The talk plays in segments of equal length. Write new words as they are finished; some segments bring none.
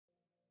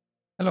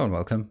Hello and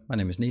welcome. My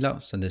name is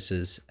Nilaus and this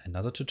is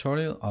another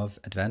tutorial of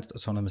Advanced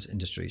Autonomous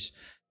Industries.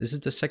 This is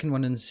the second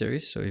one in the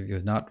series, so if you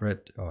have not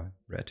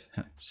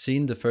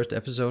seen the first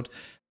episode,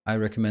 I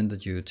recommend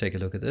that you take a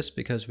look at this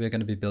because we're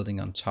going to be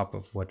building on top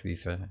of what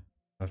we've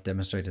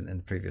demonstrated in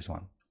the previous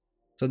one.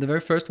 So the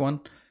very first one,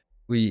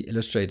 we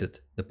illustrated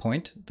the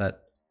point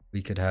that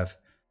we could have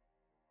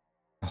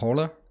a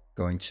hauler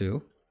going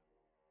to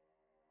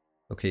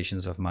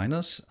locations of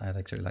miners. I'd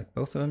actually like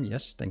both of them.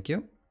 Yes, thank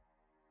you.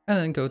 And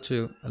then go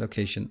to a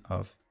location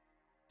of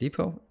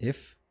depot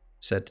if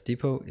said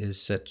depot is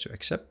set to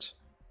accept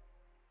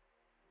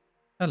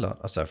a lot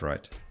of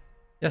Saphirite.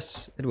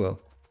 Yes, it will.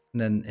 And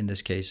then in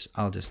this case,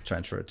 I'll just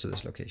transfer it to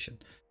this location.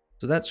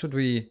 So that's what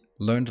we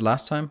learned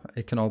last time.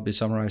 It can all be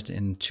summarized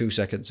in 2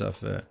 seconds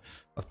of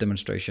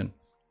demonstration,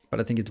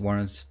 but I think it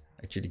warrants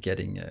actually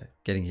getting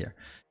here.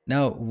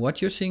 Now,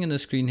 what you're seeing on the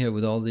screen here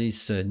with all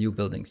these new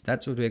buildings,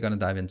 that's what we're going to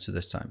dive into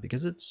this time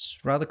because it's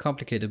rather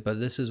complicated, but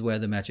this is where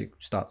the magic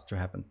starts to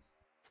happen.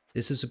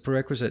 This is a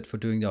prerequisite for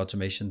doing the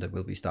automation that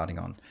we'll be starting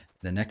on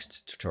in the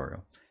next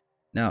tutorial.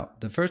 Now,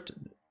 the first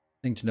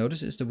thing to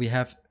notice is that we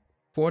have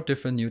 4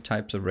 different new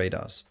types of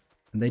radars,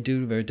 and they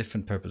do very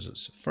different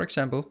purposes. For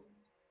example,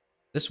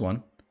 this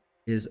one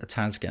is a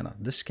tile scanner.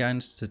 This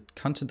scans the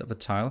content of a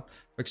tile.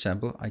 For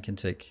example, I can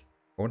take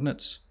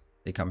coordinates,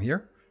 they come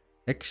here,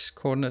 X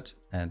coordinate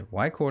and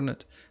Y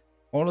coordinate.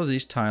 All of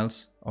these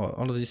tiles or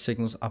all of these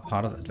signals are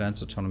part of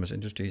Advanced Autonomous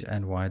Industries.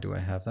 And why do I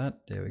have that?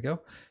 There we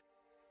go.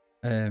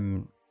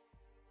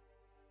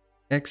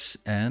 X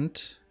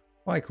and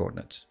Y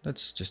coordinate.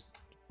 Let's just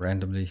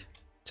randomly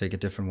take a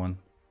different one.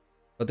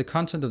 But the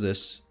content of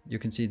this, you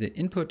can see the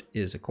input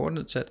is a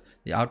coordinate set.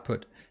 The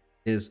output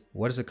is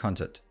what is the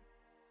content?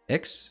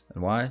 X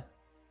and Y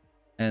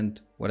and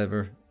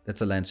whatever.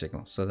 That's a land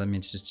signal. So that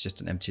means it's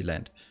just an empty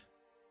land.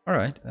 All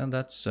right, and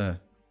that's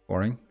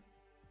boring.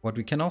 What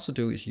we can also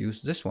do is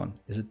use this one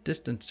is a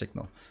distance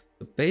signal.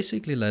 So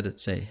basically let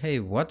it say, hey,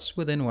 what's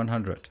within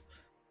 100?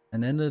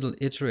 And then it'll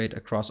iterate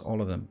across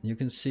all of them. You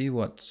can see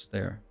what's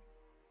there.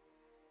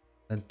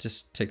 And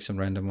just take some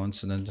random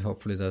ones and then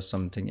hopefully there's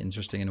something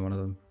interesting in one of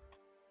them.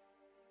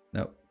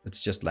 No,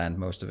 it's just land,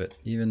 most of it.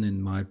 Even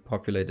in my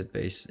populated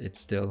base, it's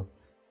still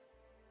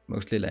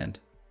mostly land.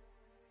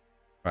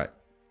 Right,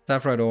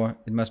 Saphirite ore,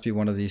 it must be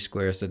one of these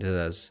squares that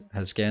it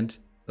has scanned.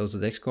 Those are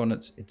the X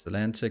coordinates, it's the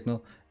land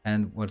signal,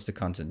 and what's the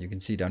content? You can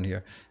see down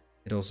here,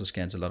 it also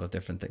scans a lot of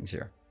different things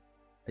here,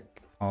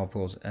 like power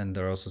poles, and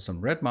there are also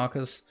some red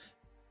markers.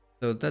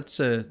 So that's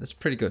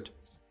pretty good.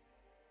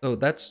 So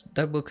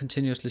that will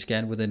continuously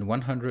scan within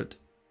 100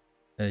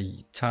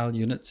 tile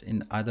units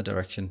in either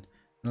direction,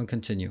 and it'll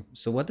continue.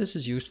 So what this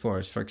is used for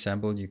is, for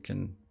example, you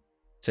can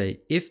say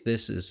if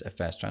this is a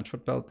fast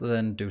transport belt,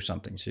 then do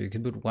something. So you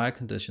can put wire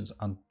conditions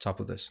on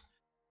top of this.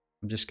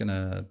 I'm just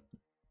gonna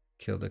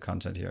kill the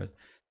content here.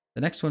 The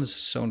next one is a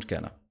zone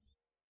scanner.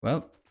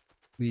 Well,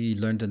 we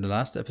learned in the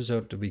last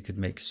episode that we could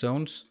make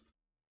zones.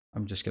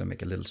 I'm just going to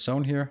make a little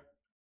zone here.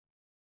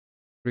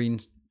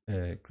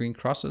 Green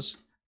crosses,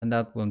 and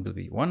that one will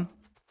be 1.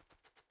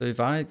 So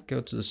if I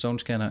go to the zone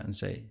scanner and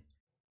say,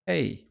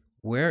 hey,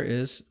 where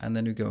is, and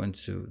then we go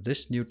into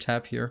this new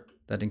tab here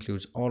that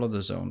includes all of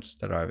the zones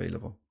that are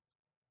available.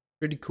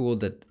 Pretty cool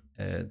that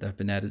there have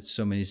been added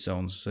so many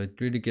zones, so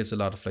it really gives a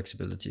lot of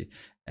flexibility,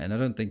 and I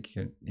don't think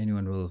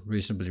anyone will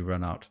reasonably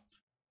run out.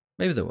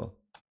 Maybe they will.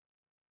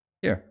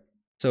 Here.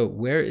 So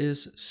where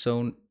is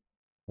zone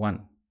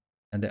 1?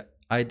 And the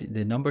ID,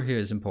 the number here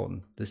is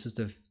important. This is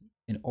the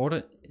in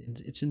order.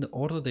 It's in the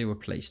order they were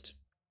placed.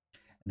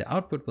 The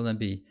output will then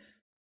be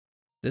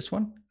this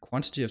one.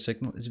 Quantity of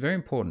signal is very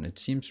important. It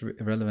seems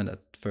irrelevant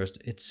at first.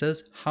 It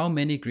says how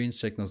many green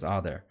signals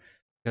are there,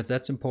 because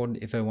that's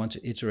important if I want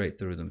to iterate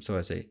through them. So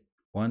I say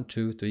 1,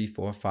 2, 3,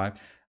 4, 5.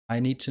 I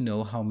need to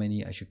know how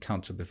many I should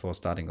count to before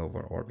starting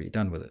over or be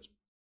done with it.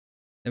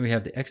 Then we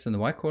have the X and the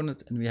Y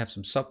coordinates, and we have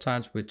some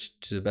subtiles, which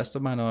to the best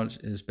of my knowledge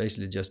is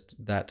basically just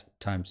that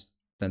times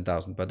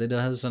 10,000. But it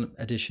has some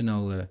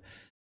additional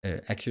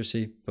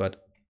accuracy,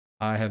 but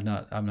I'm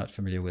not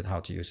familiar with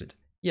how to use it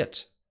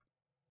yet.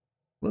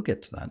 We'll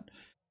get to that.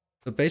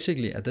 So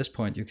basically at this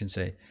point you can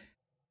say,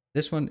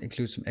 this one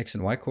includes some X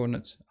and Y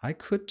coordinates. I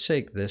could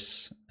take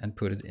this and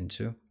put it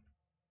into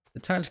the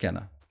tile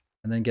scanner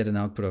and then get an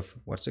output of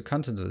what's the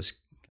content of this.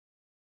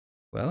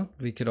 Well,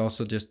 we could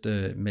also just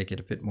make it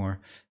a bit more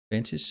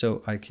fancy.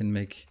 So I can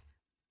make,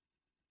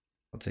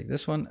 I'll take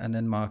this one and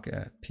then mark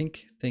a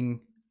pink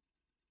thing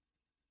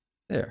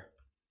there.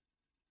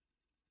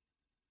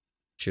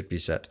 Should be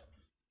set.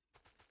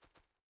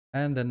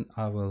 And then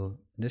I will,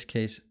 in this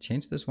case,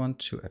 change this one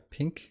to a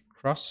pink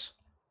cross.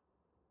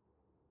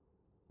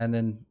 And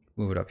then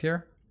move it up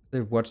here.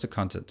 So what's the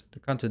content? The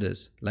content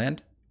is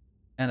land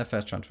and a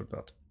fast transport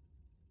belt.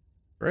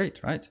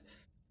 Great, right?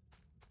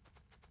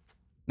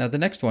 Now the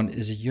next one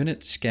is a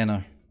unit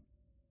scanner.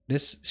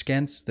 This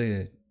scans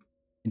the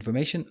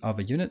information of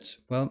a unit.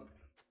 Well,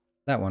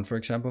 that one, for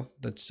example,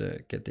 let's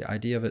get the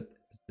ID of it.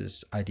 This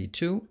is ID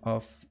 2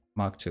 of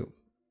Mark 2.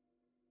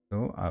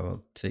 So I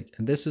will take,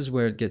 and this is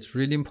where it gets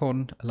really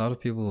important. A lot of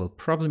people will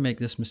probably make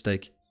this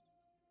mistake.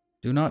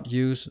 Do not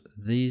use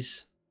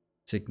these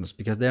signals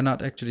because they're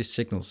not actually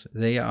signals.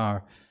 They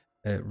are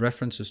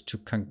references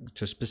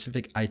to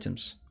specific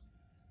items.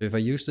 So if I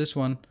use this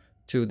one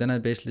too, then I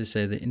basically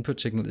say the input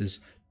signal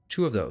is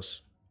 2 of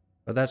those.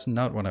 But that's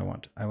not what I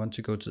want. I want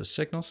to go to the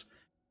signals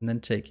and then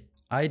take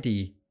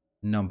ID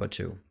number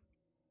 2.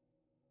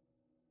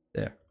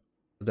 There.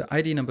 So the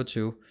ID number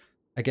 2,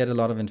 I get a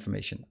lot of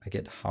information. I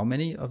get how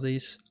many of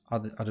these are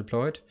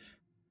deployed.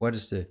 What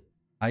is the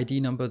ID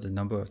number, the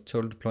number of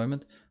total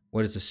deployment.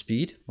 What is the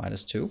speed?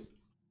 -2.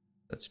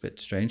 That's a bit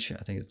strange.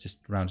 I think it just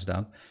rounds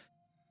down.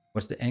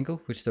 What's the angle?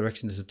 Which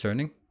direction is it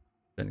turning?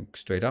 Turning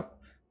straight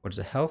up. What is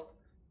the health?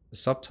 The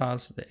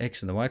subtiles, the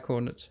X and the Y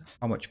coordinates.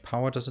 How much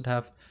power does it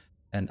have?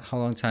 And how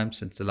long time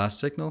since the last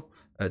signal,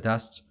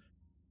 last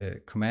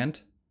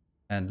command,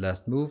 and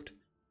last moved,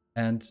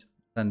 and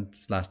then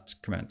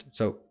last command.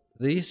 So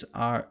these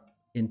are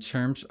in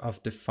terms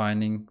of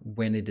defining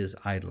when it is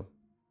idle.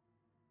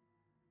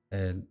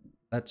 And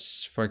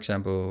let's, for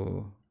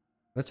example,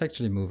 let's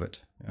actually move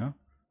it. Yeah,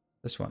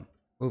 this one,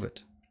 move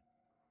it.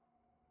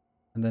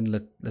 And then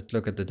let's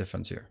look at the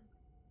difference here.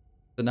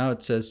 So now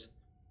it says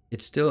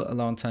it's still a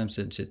long time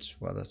since it's,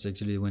 well, that's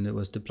actually when it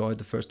was deployed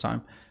the first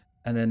time.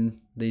 And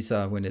then these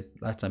are when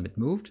it, last time it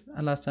moved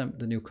and last time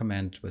the new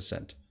command was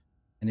sent.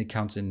 And it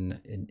counts in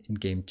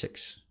game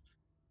ticks.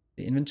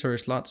 The inventory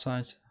slot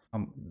size, how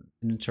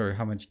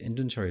much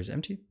inventory is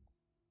empty.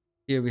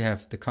 Here we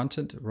have the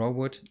content, raw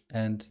wood,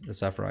 and the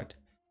sapphirite.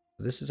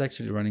 So this is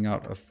actually running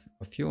out of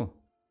fuel,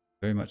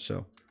 very much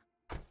so.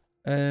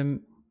 Why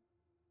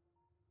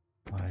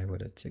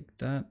would I take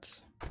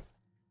that?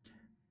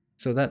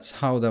 So that's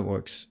how that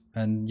works.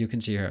 And you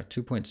can see here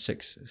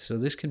 2.6. So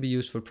this can be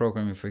used for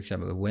programming, for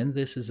example, when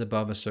this is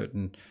above a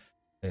certain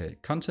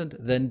content,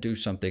 then do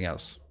something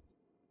else.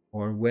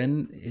 Or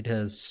when it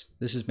has,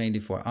 this is mainly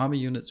for army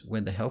units,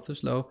 when the health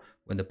is low,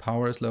 when the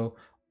power is low,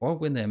 or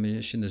when the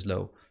ammunition is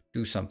low,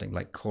 do something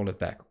like call it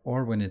back,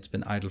 or when it's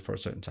been idle for a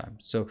certain time.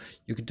 So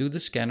you could do the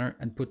scanner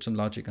and put some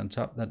logic on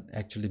top that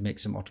actually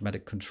makes some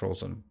automatic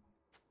controls on them.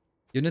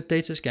 Unit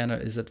data scanner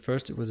is, at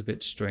first it was a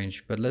bit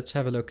strange, but let's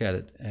have a look at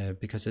it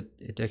because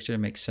it actually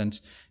makes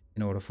sense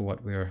in order for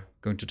what we're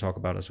going to talk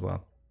about as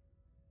well.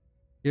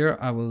 Here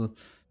I will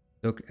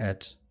look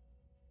at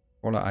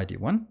caller ID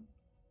 1.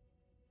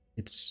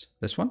 It's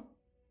this one.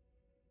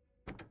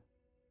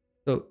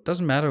 So it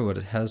doesn't matter what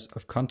it has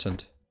of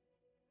content.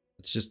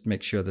 Let's just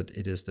make sure that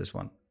it is this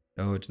one.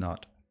 No, it's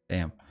not.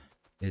 Damn.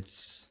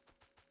 It's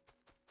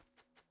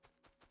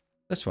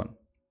this one,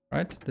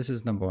 right? This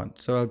is number 1.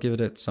 So I'll give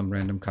it some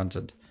random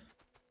content.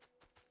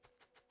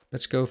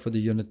 Let's go for the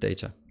unit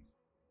data.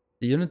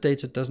 The unit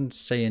data doesn't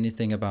say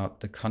anything about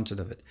the content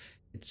of it.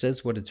 It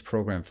says what it's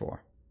programmed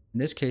for. In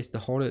this case, the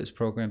hauler is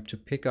programmed to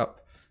pick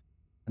up,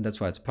 and that's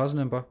why it's a puzzle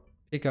number,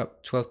 pick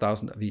up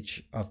 12,000 of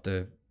each of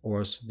the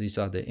ores. These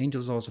are the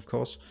angel's ores, of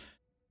course.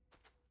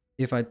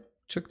 If I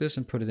took this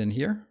and put it in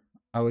here,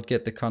 I would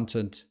get the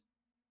content,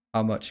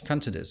 how much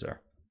content is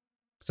there.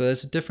 So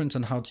there's a difference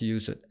on how to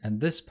use it. And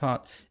this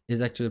part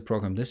is actually a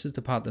program. This is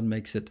the part that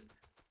makes it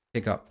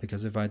pick up.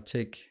 Because if I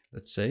take,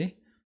 let's say,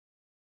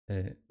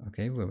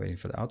 okay, we're waiting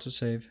for the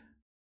autosave.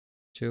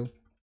 2.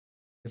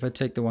 If I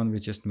take the one we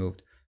just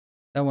moved,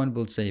 that one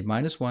will say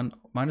 -1.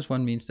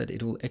 -1 means that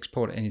it will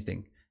export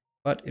anything.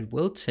 But it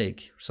will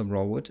take some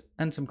raw wood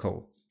and some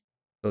coal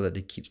so that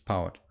it keeps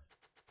powered.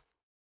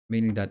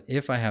 Meaning that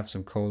if I have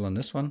some coal on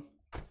this one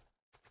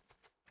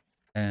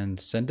and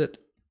send it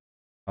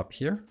up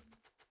here,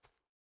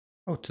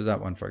 oh, to that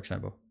one, for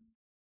example,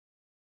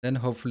 then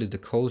hopefully the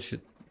coal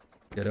should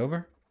get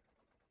over.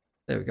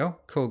 There we go.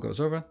 Coal goes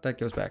over, that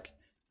goes back.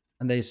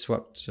 And they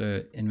swapped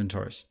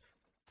inventories.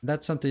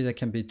 That's something that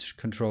can be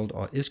controlled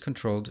or is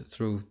controlled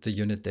through the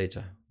unit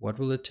data. What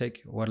will it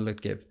take? What will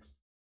it give?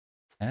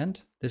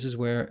 And this is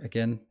where,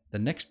 again, the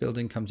next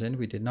building comes in.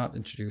 We did not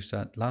introduce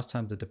that last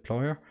time, the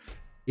deployer.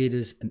 It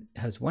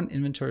has one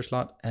inventory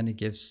slot and it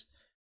gives,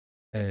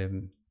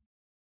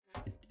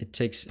 it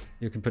takes,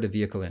 you can put a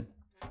vehicle in.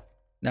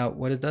 Now,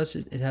 what it does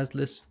is it has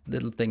this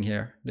little thing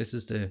here. This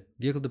is the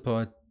vehicle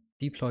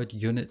deployed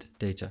unit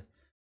data.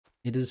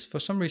 It is, for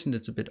some reason,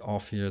 it's a bit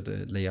off here,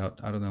 the layout.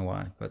 I don't know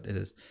why, but it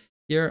is.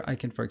 Here I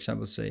can, for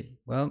example, say,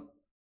 well,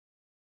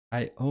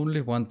 I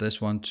only want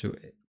this one to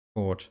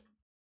export,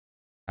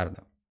 I don't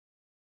know,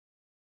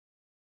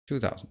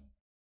 2,000.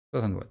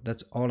 1,200.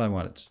 That's all I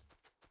wanted.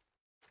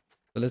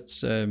 So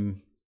let's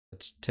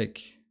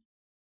take,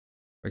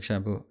 for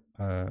example,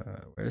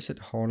 where is it?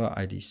 Hauler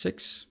ID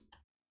 6,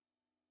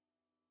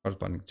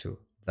 corresponding to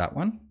that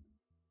one.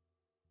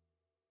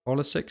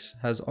 Hauler 6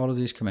 has all of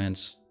these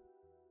commands.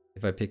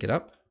 If I pick it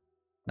up,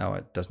 now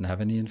it doesn't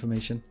have any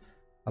information.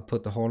 I'll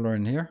put the hauler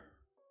in here.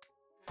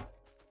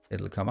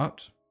 It'll come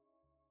out.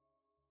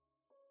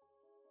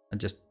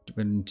 And just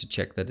we need to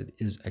check that it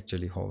is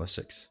actually hauler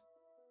 6.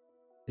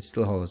 It's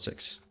still hauler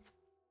 6.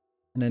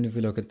 And then if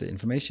we look at the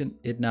information,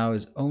 it now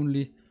is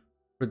only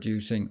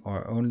producing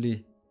or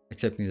only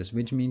accepting this,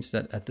 which means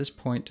that at this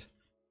point,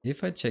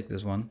 if I take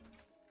this one,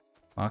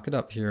 mark it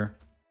up here,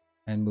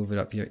 and move it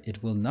up here,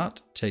 it will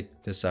not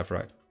take the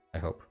Saphirite, I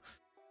hope.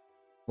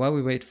 While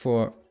we wait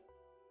for...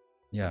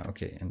 Yeah,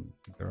 okay, and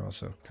we're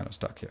also kind of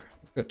stuck here.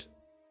 Good.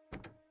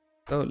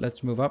 So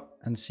let's move up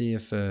and see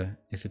if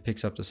it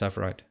picks up the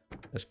Saphirite.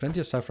 There's plenty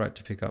of Saphirite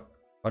to pick up,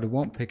 but it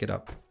won't pick it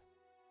up.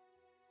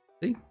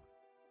 See?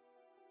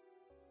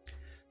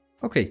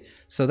 Okay,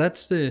 so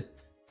that's the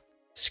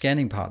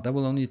scanning part. That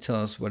will only tell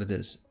us what it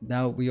is.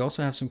 Now we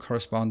also have some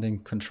corresponding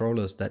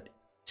controllers that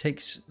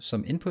takes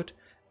some input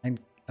and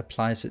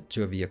applies it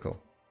to a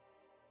vehicle.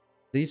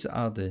 These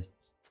are the...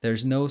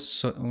 There's no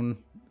zone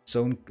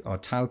or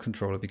tile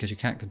controller because you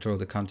can't control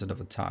the content of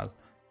the tile.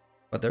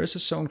 But there is a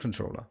zone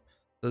controller.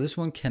 So this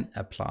one can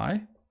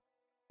apply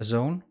a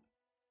zone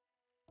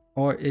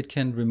or it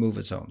can remove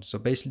a zone. So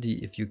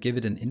basically if you give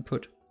it an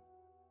input,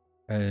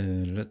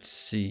 let's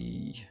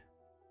see.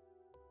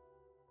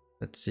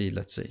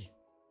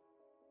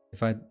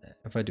 If I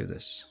do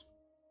this,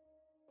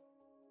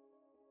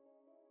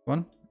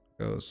 one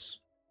goes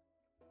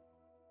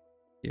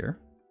here,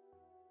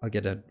 I'll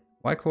get a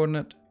Y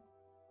coordinate.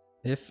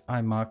 If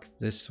I mark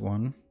this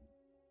one,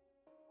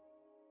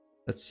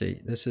 let's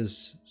see, this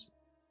is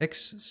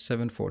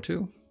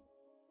X742.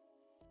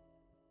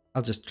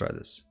 I'll just try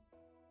this.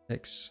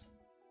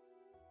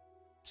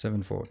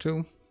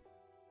 X742.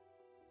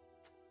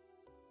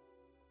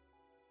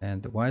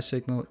 And the Y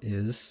signal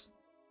is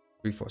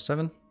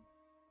 347.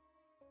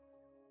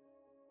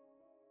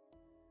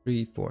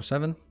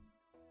 347.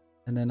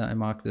 And then I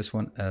mark this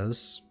one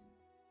as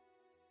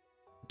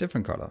a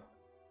different color.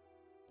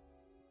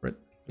 Red,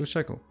 blue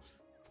circle.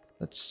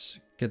 Let's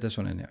get this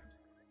one in here.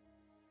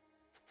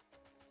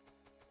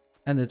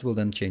 And it will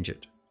then change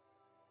it.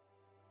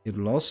 It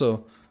will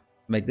also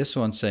make this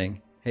one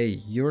saying, hey,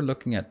 you're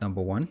looking at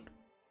number one.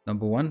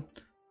 Number one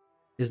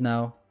is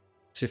now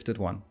shifted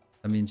one.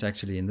 That means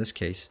actually in this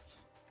case,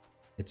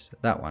 it's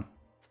that one.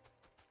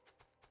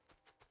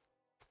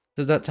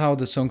 So that's how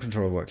the zone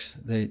controller works.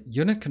 The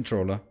unit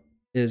controller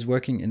is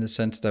working in the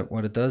sense that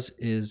what it does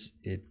is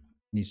it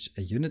needs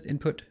a unit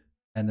input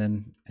and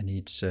then it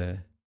needs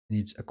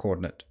a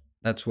coordinate.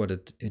 That's what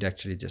it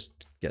actually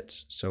just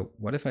gets. So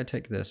what if I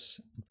take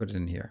this and put it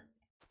in here?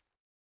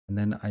 And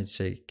then I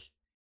take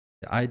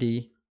the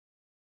ID,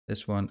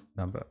 this one,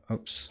 number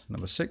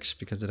 6,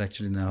 because it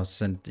actually now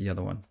sent the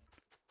other one.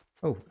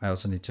 Oh, I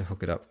also need to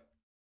hook it up.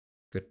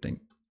 Good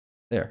thing.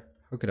 There,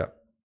 hook it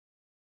up.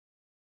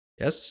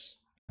 Yes?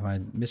 Am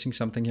I missing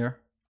something here?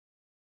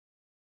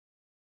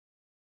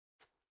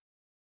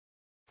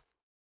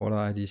 Order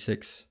ID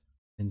 6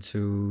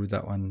 into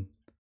that one.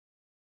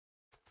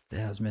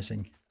 There's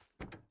missing.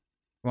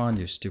 Come on,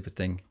 you stupid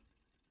thing.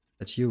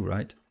 That's you,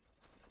 right?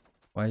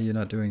 Why are you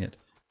not doing it?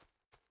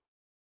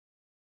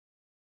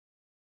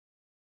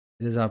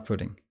 It is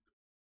outputting.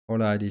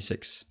 Order ID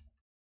 6.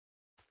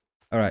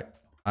 Alright.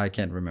 I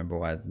can't remember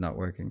why it's not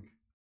working.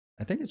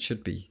 I think it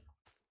should be.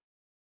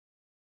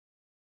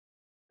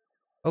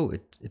 Oh,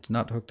 it's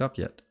not hooked up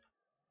yet.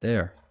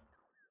 There.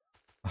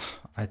 Oh,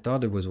 I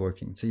thought it was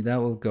working. See, that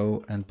will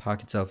go and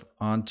park itself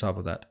on top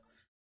of that.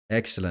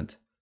 Excellent.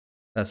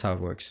 That's how it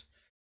works.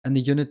 And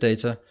the unit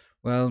data,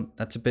 well,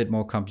 that's a bit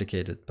more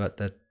complicated, but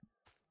that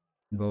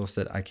involves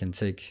that I can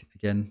take,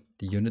 again,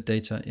 the unit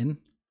data in.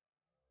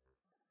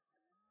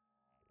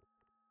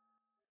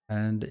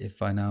 And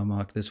if I now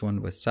mark this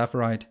one with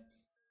Saphirite,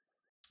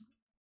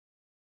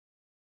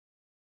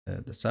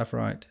 the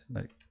Saphirite,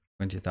 like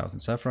 20,000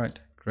 Saphirite,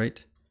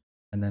 great.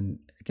 And then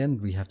again,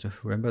 we have to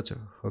remember to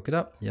hook it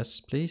up. Yes,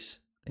 please.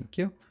 Thank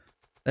you.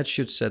 That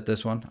should set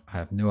this one. I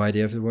have no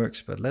idea if it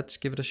works, but let's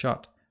give it a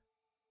shot.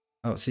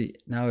 Oh, see,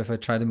 now if I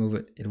try to move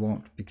it, it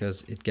won't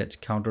because it gets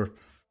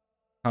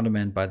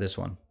countermanded by this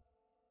one.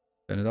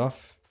 Turn it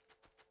off.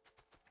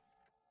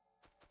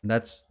 And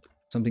that's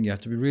something you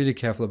have to be really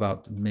careful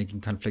about,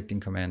 making conflicting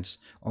commands.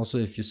 Also,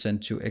 if you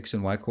send two X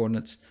and Y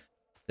coordinates,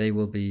 they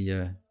will be,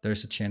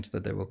 there's a chance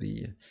that they will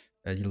be,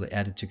 you'll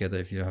add it together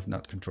if you have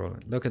not controlled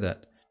it. Look at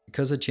that.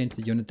 Because I changed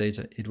the unit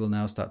data, it will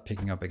now start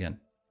picking up again.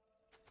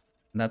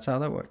 And that's how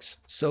that works.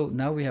 So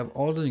now we have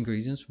all the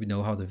ingredients. We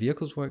know how the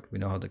vehicles work. We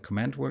know how the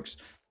command works.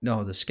 We know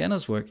how the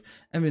scanners work.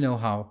 And we know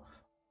how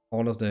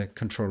all of the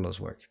controllers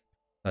work.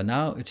 So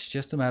now it's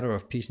just a matter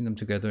of piecing them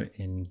together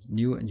in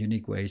new and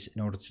unique ways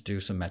in order to do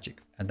some magic.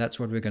 And that's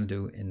what we're going to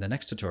do in the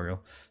next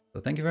tutorial.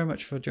 So thank you very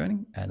much for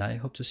joining, and I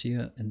hope to see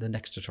you in the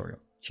next tutorial.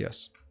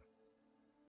 Cheers.